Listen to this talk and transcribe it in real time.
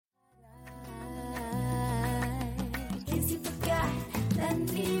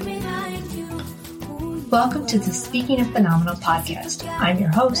Welcome to the Speaking of Phenomenal podcast. I'm your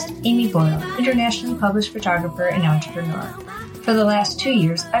host, Amy Boyle, internationally published photographer and entrepreneur. For the last 2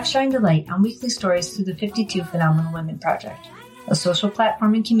 years, I've shined a light on weekly stories through the 52 Phenomenal Women Project, a social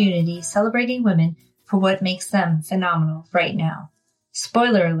platform and community celebrating women for what makes them phenomenal right now.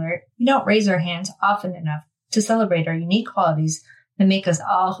 Spoiler alert, we don't raise our hands often enough to celebrate our unique qualities that make us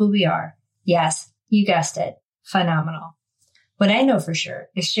all who we are. Yes, you guessed it, phenomenal. What I know for sure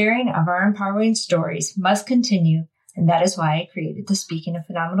is sharing of our empowering stories must continue, and that is why I created the Speaking of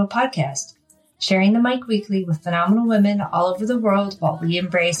Phenomenal podcast, sharing the mic weekly with phenomenal women all over the world while we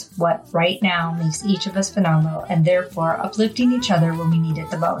embrace what right now makes each of us phenomenal and therefore uplifting each other when we need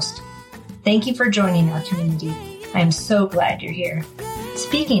it the most. Thank you for joining our community. I am so glad you're here.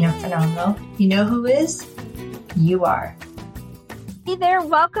 Speaking of phenomenal, you know who is? You are. Hey there,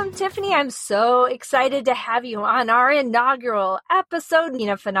 welcome Tiffany. I'm so excited to have you on our inaugural episode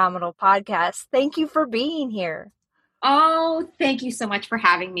of Phenomenal Podcast. Thank you for being here. Oh, thank you so much for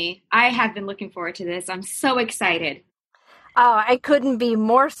having me. I have been looking forward to this. I'm so excited. Oh, I couldn't be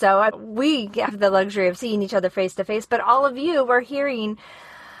more so. We have the luxury of seeing each other face to face, but all of you are hearing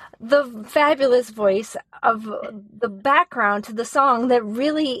the fabulous voice of the background to the song that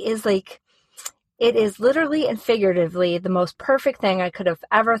really is it is literally and figuratively the most perfect thing I could have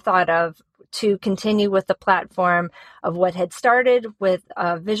ever thought of to continue with the platform of what had started with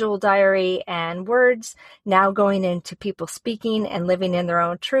a visual diary and words, now going into people speaking and living in their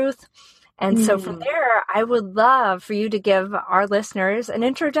own truth. And so from there, I would love for you to give our listeners an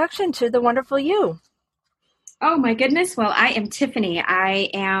introduction to the wonderful you. Oh my goodness. Well, I am Tiffany. I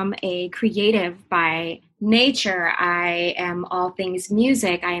am a creative by nature. I am all things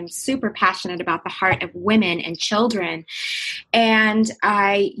music. I am super passionate about the heart of women and children. And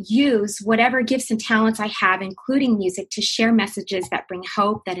I use whatever gifts and talents I have, including music, to share messages that bring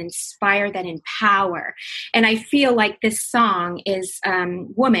hope, that inspire, that empower. And I feel like this song is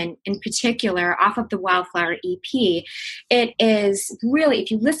Woman in particular off of the Wildflower EP. It is really,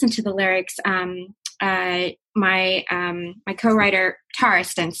 if you listen to the lyrics, my co-writer Tara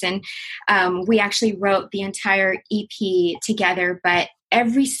Stenson, we actually wrote the entire EP together, but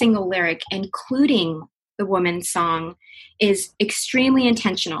every single lyric, including the woman's song, is extremely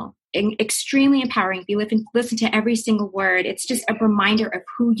intentional and extremely empowering. If you listen to every single word, it's just a reminder of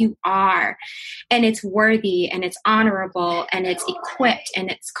who you are, and it's worthy and it's honorable and it's equipped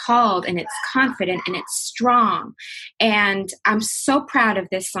and it's called and it's confident and it's strong. And I'm so proud of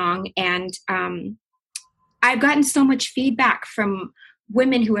this song. And I've gotten so much feedback from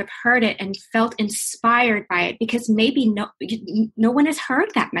women who have heard it and felt inspired by it, because maybe no one has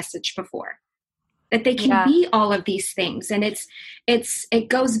heard that message before, that they can be all of these things. And it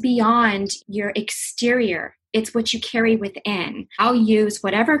goes beyond your exterior. It's what you carry within. I'll use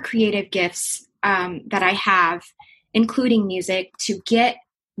whatever creative gifts that I have, including music, to get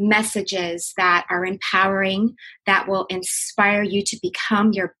messages that are empowering, that will inspire you to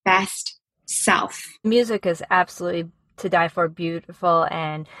become your best self. Music is absolutely to die for, beautiful,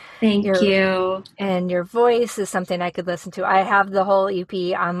 and thank you. And your voice is something I could listen to. I have the whole EP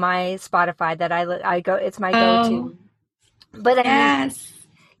on my Spotify that I go. It's my go-to. But yes,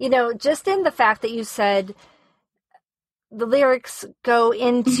 I mean, just in the fact that you said the lyrics go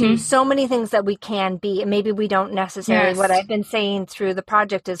into so many things that we can be, and maybe we don't necessarily. Yes. What I've been saying through the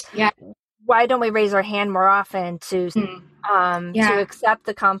project is, why don't we raise our hand more often to accept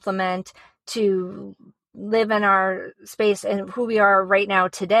the compliment, to live in our space and who we are right now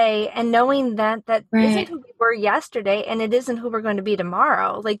today, and knowing that isn't who we were yesterday, and it isn't who we're going to be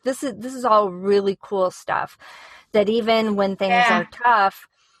tomorrow. Like this is all really cool stuff, that even when things are tough,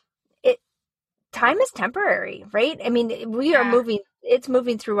 time is temporary, right? I mean, we are moving, it's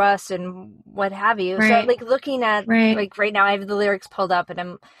moving through us and what have you. So like looking at like right now, I have the lyrics pulled up, and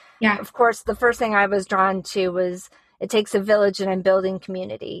I'm of course the first thing I was drawn to was, it takes a village and I'm building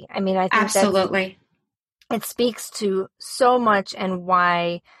community. I mean, I think absolutely it speaks to so much, and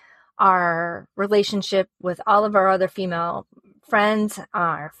why our relationship with all of our other female friends,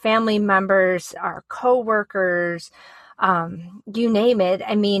 our family members, our coworkers, you name it.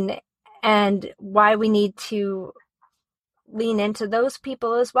 I mean, and why we need to lean into those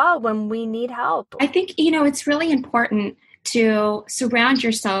people as well when we need help. I think, it's really important to surround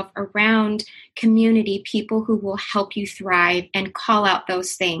yourself around community, people who will help you thrive and call out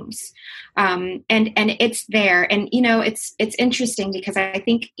those things. And it's there. And, it's interesting because I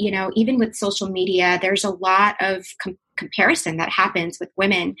think, even with social media, there's a lot of comparison that happens with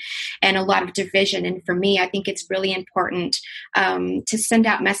women and a lot of division. And for me, I think it's really important to send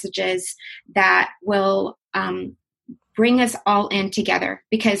out messages that will bring us all in together,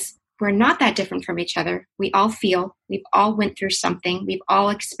 because we're not that different from each other. We all feel, we've all went through something. We've all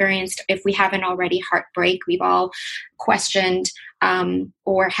experienced, if we haven't already, heartbreak. We've all questioned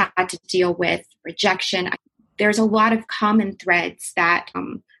or had to deal with rejection. There's a lot of common threads that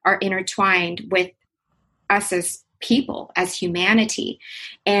are intertwined with us as people, as humanity.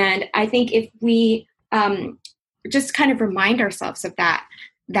 And I think if we just kind of remind ourselves of that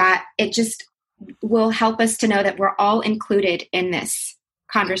it just will help us to know that we're all included in this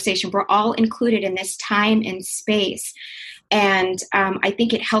conversation. We're all included in this time and space. And I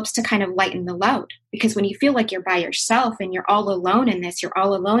think it helps to kind of lighten the load, because when you feel like you're by yourself and you're all alone in this, you're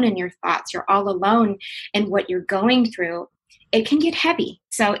all alone in your thoughts, you're all alone in what you're going through, it can get heavy.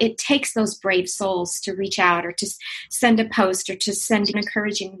 So it takes those brave souls to reach out or to send a post or to send an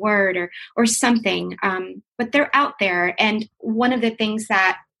encouraging word or something. But they're out there. And one of the things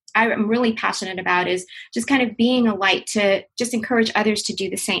that I'm really passionate about is just kind of being a light to just encourage others to do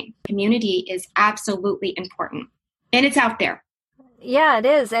the same. Community is absolutely important, and it's out there. Yeah, it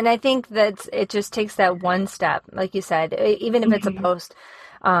is. And I think that it just takes that one step, like you said, even if it's a post.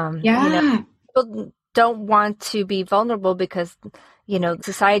 People don't want to be vulnerable because,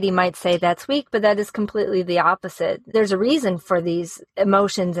 society might say that's weak, but that is completely the opposite. There's a reason for these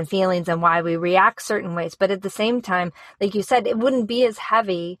emotions and feelings and why we react certain ways. But at the same time, like you said, it wouldn't be as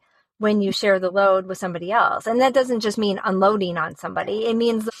heavy when you share the load with somebody else. And that doesn't just mean unloading on somebody. It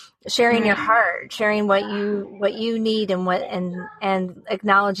means sharing your heart, sharing what you need and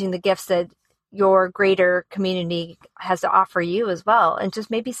acknowledging the gifts that your greater community has to offer you as well. And just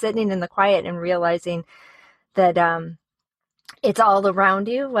maybe sitting in the quiet and realizing that it's all around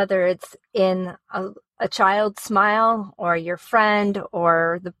you, whether it's in a child's smile or your friend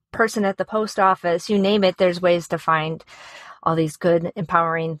or the person at the post office, you name it, there's ways to find all these good,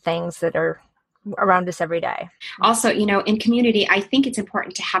 empowering things that are around us every day. Also, in community, I think it's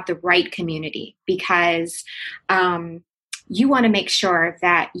important to have the right community, because you want to make sure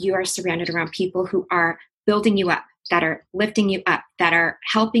that you are surrounded around people who are building you up, that are lifting you up, that are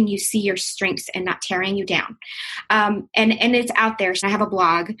helping you see your strengths and not tearing you down. And it's out there. So I have a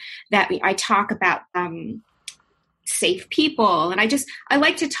blog that I talk about safe people. And I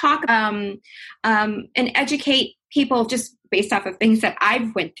like to talk and educate people just based off of things that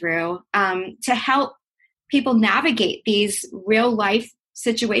I've went through to help people navigate these real life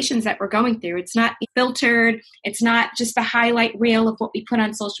situations that we're going through. It's not filtered. It's not just the highlight reel of what we put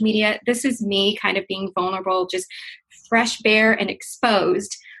on social media. This is me kind of being vulnerable, just fresh, bare, and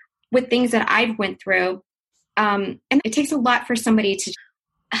exposed with things that I've went through. And it takes a lot for somebody to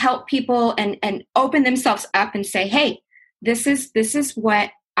help people and open themselves up and say, hey, this is what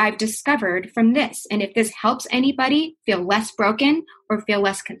I've discovered from this. And if this helps anybody feel less broken or feel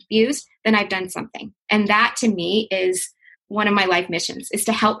less confused, then I've done something. And that to me is one of my life missions, is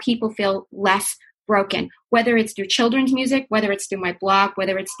to help people feel less broken, whether it's through children's music, whether it's through my blog,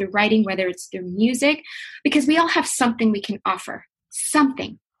 whether it's through writing, whether it's through music, because we all have something we can offer,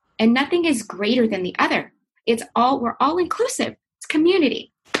 something, and nothing is greater than the other. We're all inclusive. It's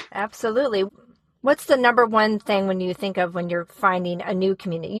community. Absolutely. What's the number one thing when you think of when you're finding a new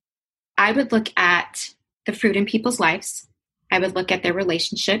community? I would look at the fruit in people's lives. I would look at their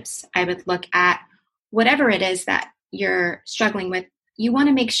relationships. I would look at whatever it is that you're struggling with. You want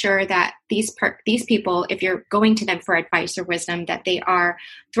to make sure that these people, if you're going to them for advice or wisdom, that they are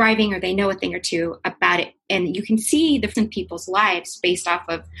thriving or they know a thing or two about it. And you can see the different people's lives based off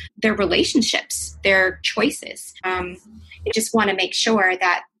of their relationships, their choices. You just want to make sure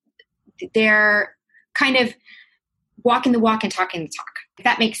that they're kind of walking the walk and talking the talk, if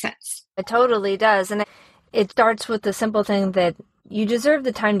that makes sense. It totally does. And it starts with the simple thing that you deserve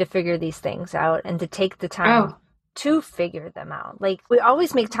the time to figure these things out and to take the time to figure them out. Like, we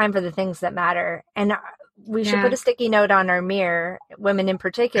always make time for the things that matter. And we should put a sticky note on our mirror, women in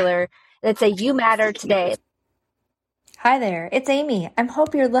particular, that say, you matter today. Hi there, it's Amy. I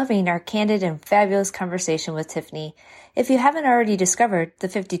hope you're loving our candid and fabulous conversation with Tiffany. If you haven't already discovered the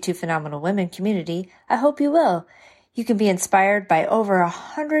 52 Phenomenal Women community, I hope you will. You can be inspired by over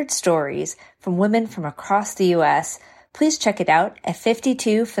 100 stories from women from across the U.S. Please check it out at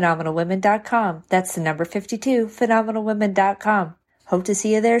 52phenomenalwomen.com. That's the number 52phenomenalwomen.com. Hope to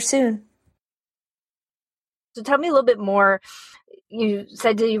see you there soon. So tell me a little bit more. You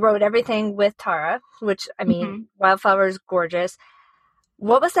said that you wrote everything with Tara, which, I mean, Wildflower is gorgeous.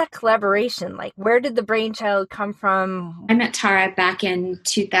 What was that collaboration like? Where did the brainchild come from? I met Tara back in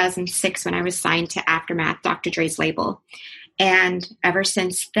 2006 when I was signed to Aftermath, Dr. Dre's label. And ever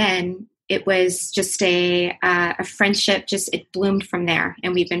since then, it was just a friendship. It bloomed from there.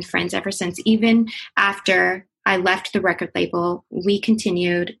 And we've been friends ever since. Even after I left the record label, we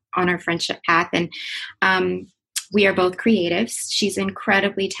continued on our friendship path. And we are both creatives. She's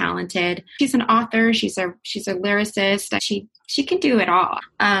incredibly talented. She's an author. She's a lyricist. She can do it all.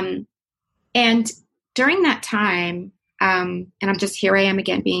 And during that time, and here I am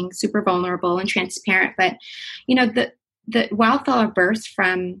again being super vulnerable and transparent. But the Wildflower birthed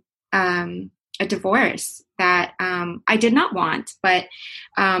from a divorce that I did not want, but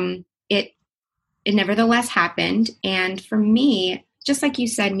it nevertheless happened. And for me, just like you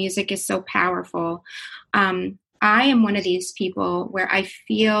said, music is so powerful. I am one of these people where I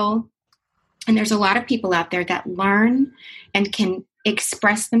feel, and there's a lot of people out there that learn and can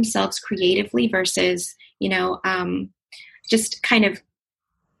express themselves creatively versus, just kind of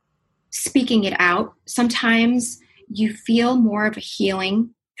speaking it out. Sometimes you feel more of a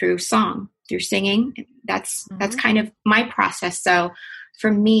healing through song, through singing. That's kind of my process. So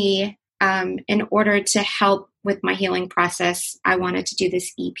for me, in order to help with my healing process, I wanted to do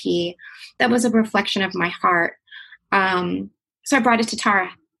this EP that was a reflection of my heart. So I brought it to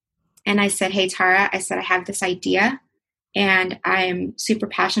Tara and I said, hey, Tara, I have this idea and I'm super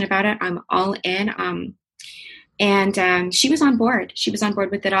passionate about it. I'm all in. And she was on board. She was on board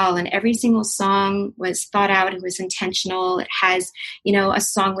with it all. And every single song was thought out. It was intentional. It has, a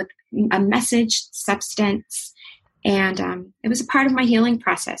song with a message, substance. And it was a part of my healing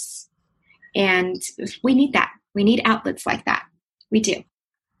process. And we need that. We need outlets like that. We do.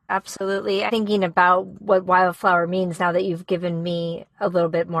 Absolutely. Thinking about what Wildflower means now that you've given me a little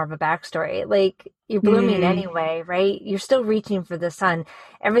bit more of a backstory. Like, you're blooming anyway, right? You're still reaching for the sun.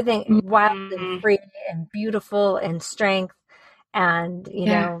 Everything wild and free and beautiful and strength. And,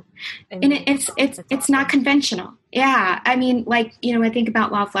 and it's not conventional. Yeah. I mean, I think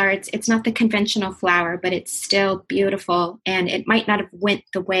about Wildflower, it's not the conventional flower, but it's still beautiful. And it might not have went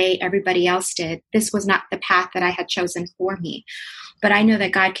the way everybody else did. This was not the path that I had chosen for me. But I know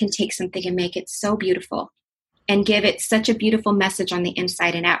that God can take something and make it so beautiful and give it such a beautiful message on the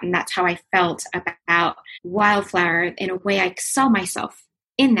inside and out. And that's how I felt about Wildflower. In a way, I saw myself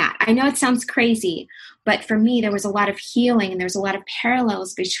in that. I know it sounds crazy, but for me, there was a lot of healing and there was a lot of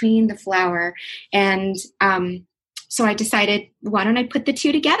parallels between the flower. And so I decided, why don't I put the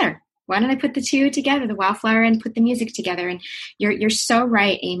two together? The Wildflower, and put the music together? And you're so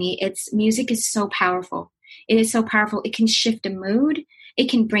right, Amy. Music is so powerful. It is so powerful. It can shift a mood. It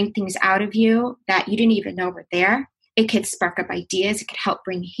can bring things out of you that you didn't even know were there. It could spark up ideas. It could help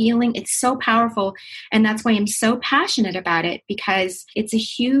bring healing. It's so powerful. And that's why I'm so passionate about it, because it's a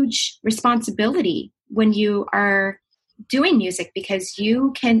huge responsibility when you are doing music, because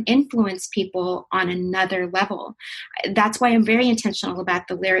you can influence people on another level. That's why I'm very intentional about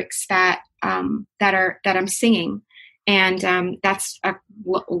the lyrics that I'm singing. And that's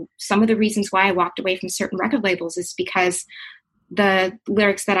some of the reasons why I walked away from certain record labels, is because the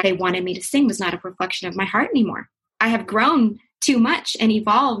lyrics that they wanted me to sing was not a reflection of my heart anymore. I have grown too much and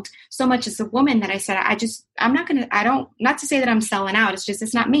evolved so much as a woman that I said, not to say that I'm selling out. It's just,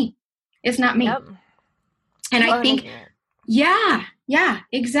 it's not me. It's not me. Yep. And I think, yeah,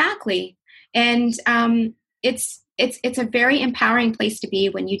 exactly. And it's a very empowering place to be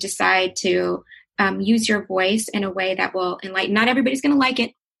when you decide to use your voice in a way that will enlighten. Not everybody's going to like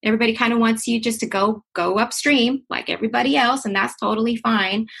it. Everybody kind of wants you just to go upstream like everybody else, and that's totally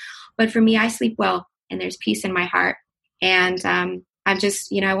fine. But for me, I sleep well, and there's peace in my heart. And I'm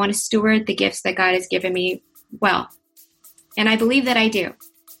just, I want to steward the gifts that God has given me well. And I believe that I do.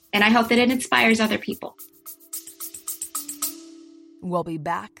 And I hope that it inspires other people. We'll be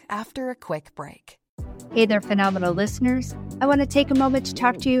back after a quick break. Hey there, phenomenal listeners. I want to take a moment to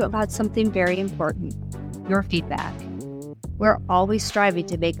talk to you about something very important: your feedback. We're always striving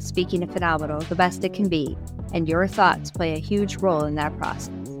to make Speaking of Phenomenal the best it can be, and your thoughts play a huge role in that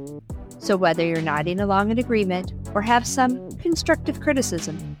process. So whether you're nodding along in agreement or have some constructive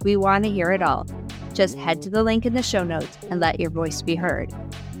criticism, we want to hear it all. Just head to the link in the show notes and let your voice be heard.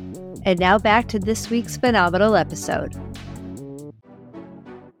 And now back to this week's phenomenal episode.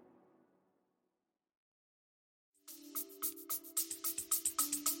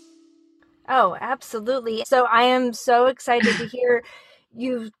 Oh, absolutely. So I am so excited to hear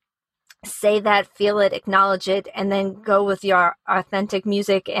you say that, feel it, acknowledge it, and then go with your authentic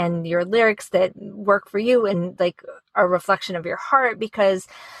music and your lyrics that work for you and like a reflection of your heart, because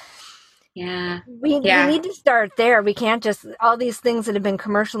we need to start there. We can't just, all these things that have been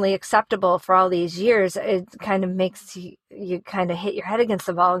commercially acceptable for all these years, it kind of makes you kind of hit your head against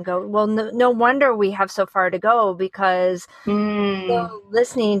the wall and go, well, no wonder we have so far to go, because you're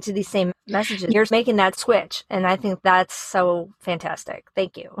listening to these same messages. You're making that switch. And I think that's so fantastic.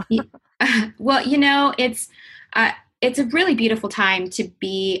 Thank you. Well, it's, it's a really beautiful time to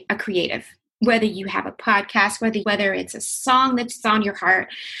be a creative, whether you have a podcast, whether it's a song that's on your heart,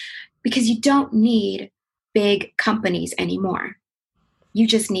 because you don't need big companies anymore. You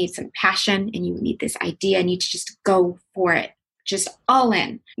just need some passion, and you need this idea, and you just go for it, just all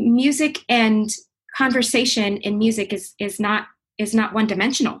in. Music and conversation in music is not one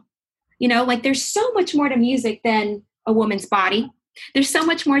dimensional. Like there's so much more to music than a woman's body. There's so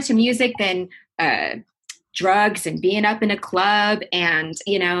much more to music than drugs and being up in a club and,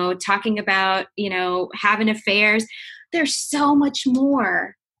 talking about, having affairs. There's so much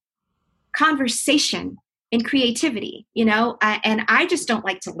more conversation and creativity, and I just don't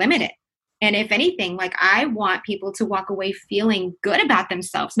like to limit it. And if anything, like I want people to walk away feeling good about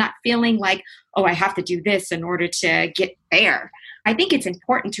themselves, not feeling like, oh, I have to do this in order to get there. I think it's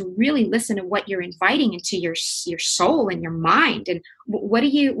important to really listen to what you're inviting into your soul and your mind. And what are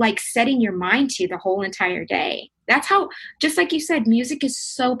you like setting your mind to the whole entire day? That's how, just like you said, music is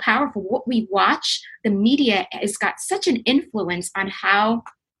so powerful. What we watch, the media has got such an influence on how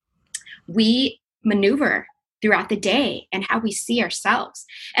we maneuver throughout the day and how we see ourselves.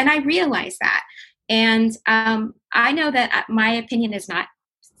 And I realize that. And I know that my opinion is not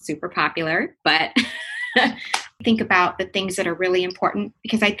super popular, but think about the things that are really important,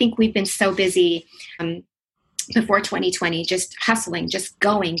 because I think we've been so busy before 2020, just hustling, just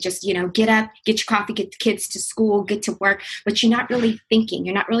going, just, get up, get your coffee, get the kids to school, get to work, but you're not really thinking,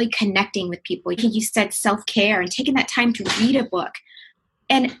 you're not really connecting with people. You said self-care and taking that time to read a book.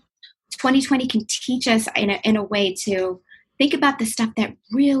 And 2020 can teach us in a way to think about the stuff that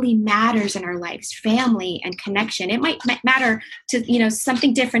really matters in our lives, family and connection. It might matter to,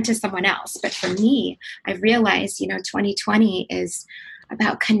 something different to someone else. But for me, I've realized, 2020 is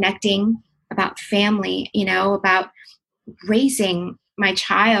about connecting, about family, about raising my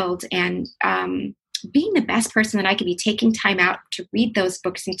child and being the best person that I could be, taking time out to read those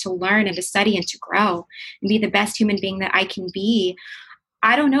books and to learn and to study and to grow and be the best human being that I can be.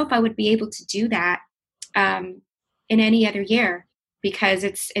 I don't know if I would be able to do that in any other year, because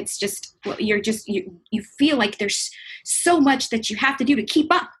it's just, you feel like there's so much that you have to do to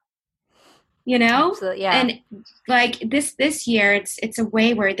keep up, Absolutely, yeah. And like this year, it's a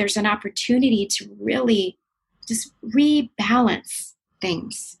way where there's an opportunity to really just rebalance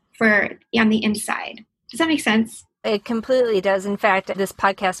things on the inside. Does that make sense? It completely does. In fact, this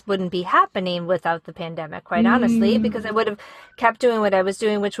podcast wouldn't be happening without the pandemic, quite honestly, because I would have kept doing what I was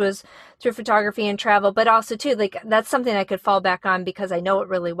doing, which was through photography and travel, but also too, like that's something I could fall back on because I know it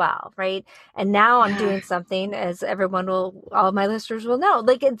really well, right? And now I'm doing something, as all my listeners will know,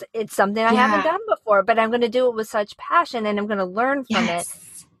 like it's something I haven't done before, but I'm going to do it with such passion and I'm going to learn from it.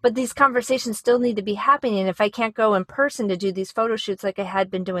 But these conversations still need to be happening. And if I can't go in person to do these photo shoots like I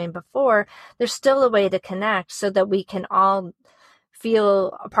had been doing before, there's still a way to connect so that we can all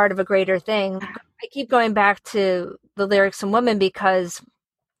feel a part of a greater thing. I keep going back to the lyrics in Women because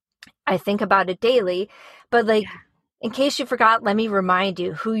I think about it daily. But in case you forgot, let me remind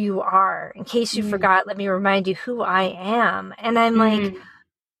you who you are. In case you forgot, let me remind you who I am. And I'm like,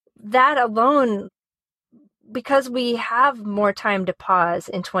 that alone, because we have more time to pause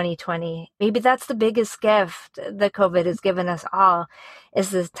in 2020, maybe that's the biggest gift that COVID has given us all,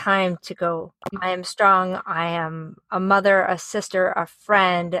 is this time to go, I am strong, I am a mother, a sister, a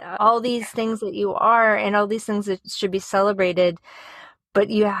friend, all these things that you are, and all these things that should be celebrated, but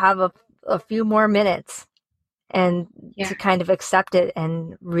you have a few more minutes and to kind of accept it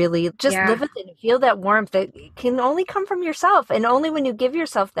and really just live with it and feel that warmth that can only come from yourself, and only when you give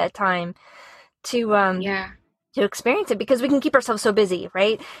yourself that time to experience it, because we can keep ourselves so busy,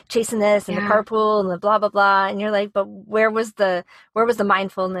 right? Chasing this and the carpool and the blah, blah, blah. And you're like, but where was the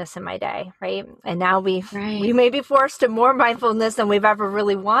mindfulness in my day, right? And now we may be forced to more mindfulness than we've ever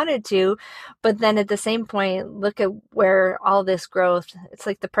really wanted to. But then at the same point, look at where all this growth, it's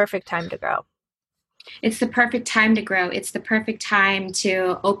like the perfect time to grow. It's the perfect time to grow. It's the perfect time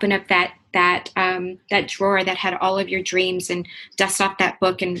to open up that drawer that had all of your dreams and dust off that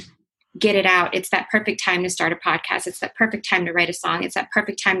book and get it out. It's that perfect time to start a podcast. It's that perfect time to write a song. It's that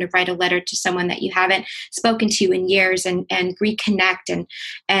perfect time to write a letter to someone that you haven't spoken to in years and reconnect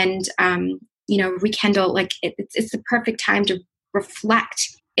and rekindle. Like it's the perfect time to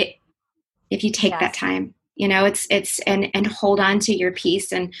reflect it if you take that time. It's and hold on to your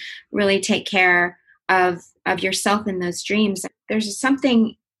peace and really take care of yourself in those dreams. There's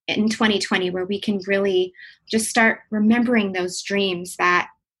something in 2020 where we can really just start remembering those dreams that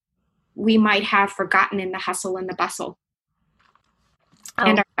we might have forgotten in the hustle and the bustle,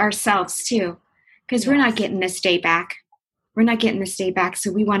 and ourselves too, because we're not getting this day back.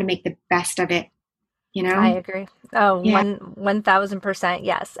 So we want to make the best of it. you know? I agree. Oh, Yeah. 1,000%.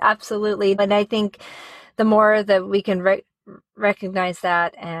 Yes, absolutely. And I think the more that we can recognize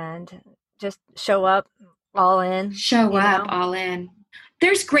that and just show up all in, Show up all in.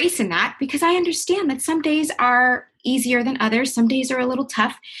 There's grace in that, because I understand that some days are easier than others. Some days are a little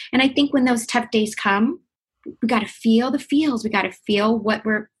tough. And I think when those tough days come, we got to feel the feels. We got to feel what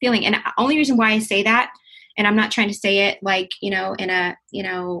we're feeling. And the only reason why I say that, and I'm not trying to say it like, in a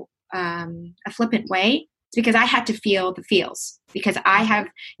flippant way, it's because I had to feel the feels, because I have,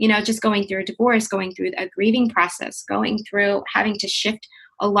 just going through a divorce, going through a grieving process, going through having to shift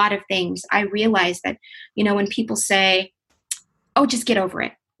a lot of things. I realized that, when people say, oh, just get over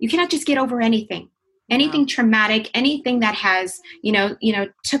it. You cannot just get over anything. Anything traumatic, anything that has,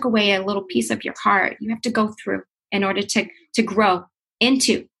 took away a little piece of your heart, you have to go through in order to grow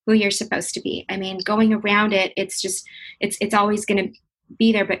into who you're supposed to be. I mean, going around it, it's always going to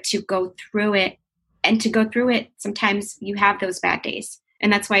be there, but to go through it, and to go through it, sometimes you have those bad days.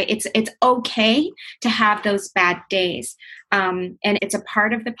 And that's why it's okay to have those bad days. And it's a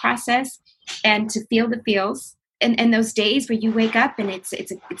part of the process, and to feel the feels. And those days where you wake up and it's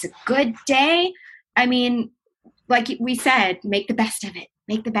a good day. I mean, like we said, make the best of it.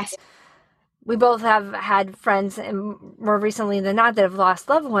 Make the best. We both have had friends, and more recently than not, that have lost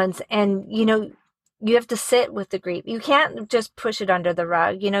loved ones. And, you have to sit with the grief. You can't just push it under the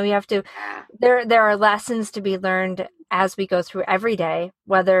rug. You have to, there are lessons to be learned as we go through every day,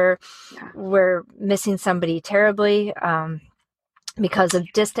 whether we're missing somebody terribly, because of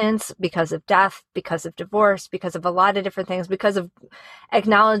distance, because of death, because of divorce, because of a lot of different things, because of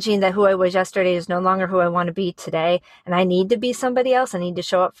acknowledging that who I was yesterday is no longer who I want to be today. And I need to be somebody else. I need to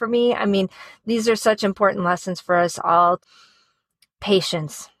show up for me. I mean, these are such important lessons for us all.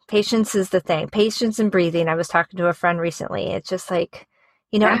 Patience. Patience is the thing. Patience and breathing. I was talking to a friend recently. It's just like,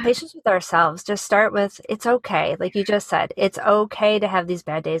 and patience with ourselves. Just start with, it's okay. Like you just said, it's okay to have these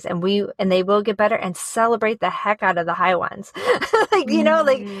bad days, and they will get better, and celebrate the heck out of the high ones. Like,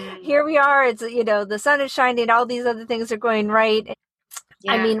 here we are. It's, the sun is shining. All these other things are going right.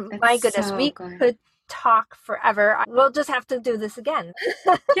 Yeah, I mean, my goodness, so we could talk forever. We'll just have to do this again.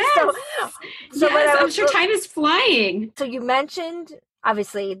 Yes. I'm sure time is flying. So you mentioned,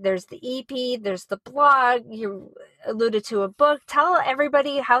 obviously, there's the EP, there's the blog, you alluded to a book. Tell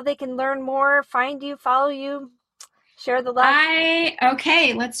everybody how they can learn more, find you, follow you, share the love.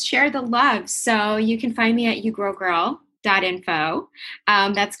 Let's share the love. So you can find me at yougrowgirl.info.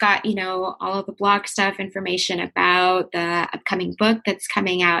 That's got, all of the blog stuff, information about the upcoming book that's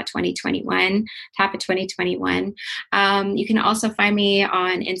coming out 2021, top of 2021. You can also find me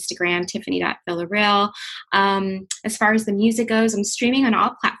on Instagram, tiffany.villareal. As far as the music goes, I'm streaming on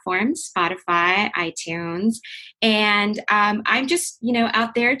all platforms, Spotify, iTunes. And I'm just,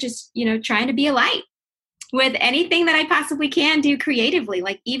 out there just, trying to be a light with anything that I possibly can do creatively.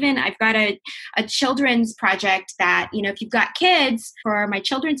 Like, even I've got a children's project that, if you've got kids, for my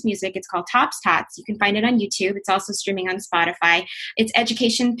children's music, it's called Tops Tots. You can find it on YouTube. It's also streaming on Spotify. It's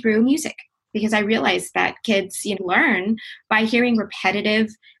education through music, because I realized that kids learn by hearing repetitive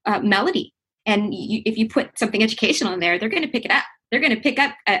melody. And if you put something educational in there, they're going to pick it up. They're going to pick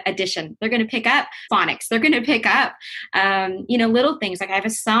up addition. They're going to pick up phonics. They're going to pick up, little things. Like, I have a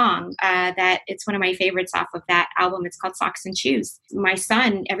song that it's one of my favorites off of that album. It's called Socks and Shoes. My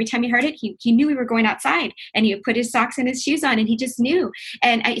son, every time he heard it, he knew we were going outside, and he would put his socks and his shoes on, and he just knew.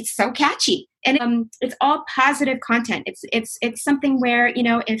 And it's so catchy. And it's all positive content. It's something where,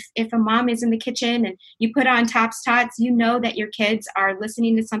 if a mom is in the kitchen and you put on Tops Tots, that your kids are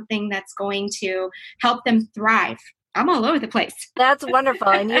listening to something that's going to help them thrive. I'm all over the place. That's wonderful.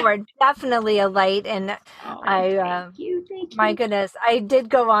 And you are definitely a light. And thank you. My goodness, I did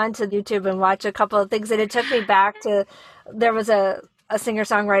go on to YouTube and watch a couple of things, and it took me back to, there was a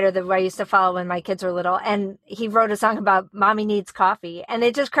singer-songwriter that I used to follow when my kids were little, and he wrote a song about mommy needs coffee. And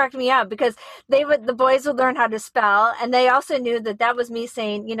it just cracked me up, because the boys would learn how to spell, and they also knew that was me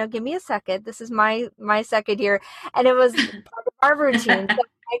saying, give me a second. This is my second here. And it was part of our routine. So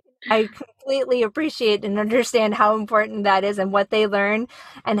I completely appreciate and understand how important that is, and what they learn,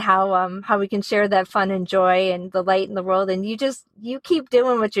 and how we can share that fun and joy and the light in the world. And you keep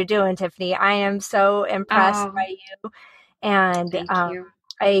doing what you're doing, Tiffany. I am so impressed by you. And Thank you.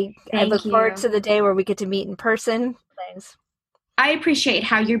 I look forward to the day where we get to meet in person. Thanks. I appreciate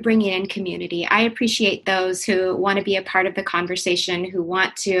how you're bringing in community. I appreciate those who want to be a part of the conversation, who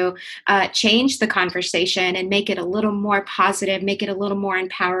want to change the conversation and make it a little more positive, make it a little more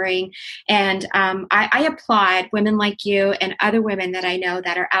empowering. And I applaud women like you and other women that I know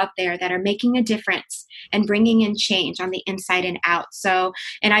that are out there that are making a difference and bringing in change on the inside and out. So,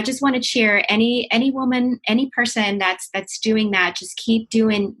 and I just want to cheer any woman, any person that's doing that. Just keep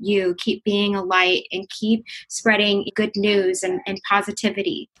doing you, keep being a light, and keep spreading good news and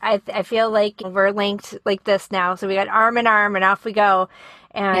positivity. I feel like we're linked like this now. So we got arm in arm and off we go.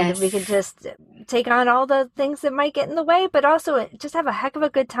 And we can just take on all the things that might get in the way, but also just have a heck of a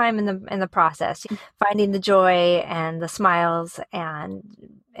good time in the process, finding the joy and the smiles. And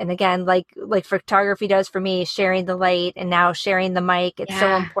again, like photography does for me, sharing the light and now sharing the mic. It's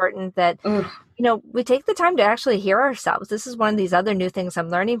so important that, we take the time to actually hear ourselves. This is one of these other new things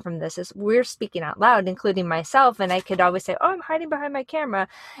I'm learning from this is we're speaking out loud, including myself. And I could always say, I'm hiding behind my camera.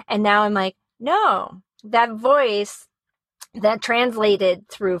 And now I'm like, no, that voice that translated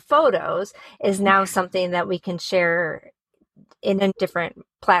through photos is now something that we can share in a different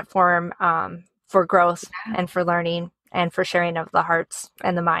platform for growth and for learning and for sharing of the hearts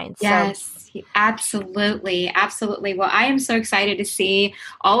and the minds. Yes, absolutely. Absolutely. Well, I am so excited to see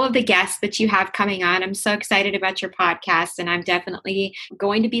all of the guests that you have coming on. I'm so excited about your podcast, and I'm definitely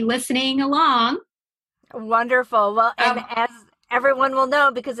going to be listening along. Wonderful. Well, and as everyone will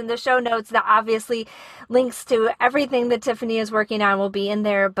know, because in the show notes, that obviously links to everything that Tiffany is working on will be in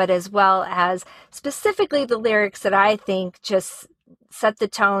there, but as well as specifically the lyrics that I think just set the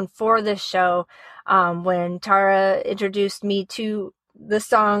tone for this show. When Tara introduced me to the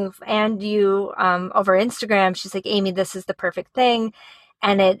song and you over Instagram, she's like, Amy, this is the perfect thing.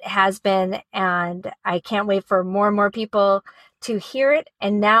 And it has been, and I can't wait for more and more people to hear it.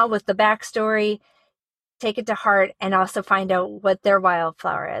 And now with the backstory, take it to heart and also find out what their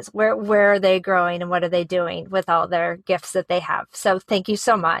wildflower is. Where are they growing and what are they doing with all their gifts that they have? So thank you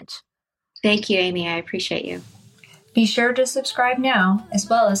so much. Thank you, Amy. I appreciate you. Be sure to subscribe now, as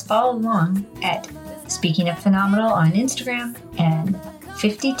well as follow along at Speaking of Phenomenal on Instagram and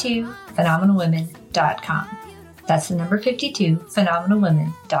 52phenomenalwomen.com. That's the number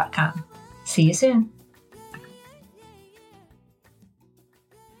 52phenomenalwomen.com. See you soon.